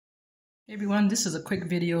Hey everyone, this is a quick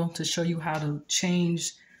video to show you how to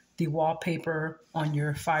change the wallpaper on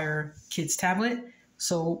your Fire Kids tablet.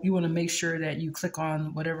 So you want to make sure that you click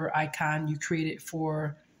on whatever icon you created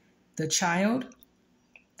for the child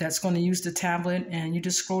that's going to use the tablet, and you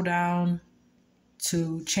just scroll down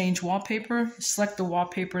to change wallpaper. Select the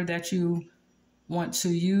wallpaper that you want to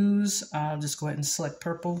use. Just go ahead and select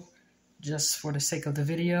purple just for the sake of the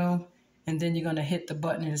video. And then you're going to hit the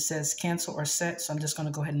button and it says cancel or set. So I'm just going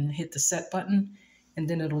to go ahead and hit the set button, and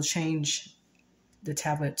then it'll change the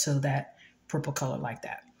tablet to that purple color like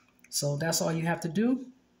that. So that's all you have to do.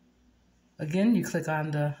 Again, you click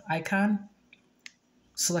on the icon,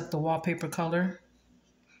 select the wallpaper color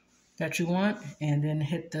that you want, and then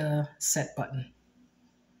hit the set button.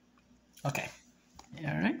 Okay.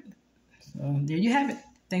 All right. So there you have it.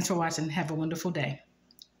 Thanks for watching. Have a wonderful day.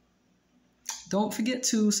 Don't forget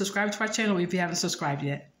to subscribe to our channel if you haven't subscribed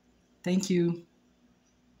yet. Thank you.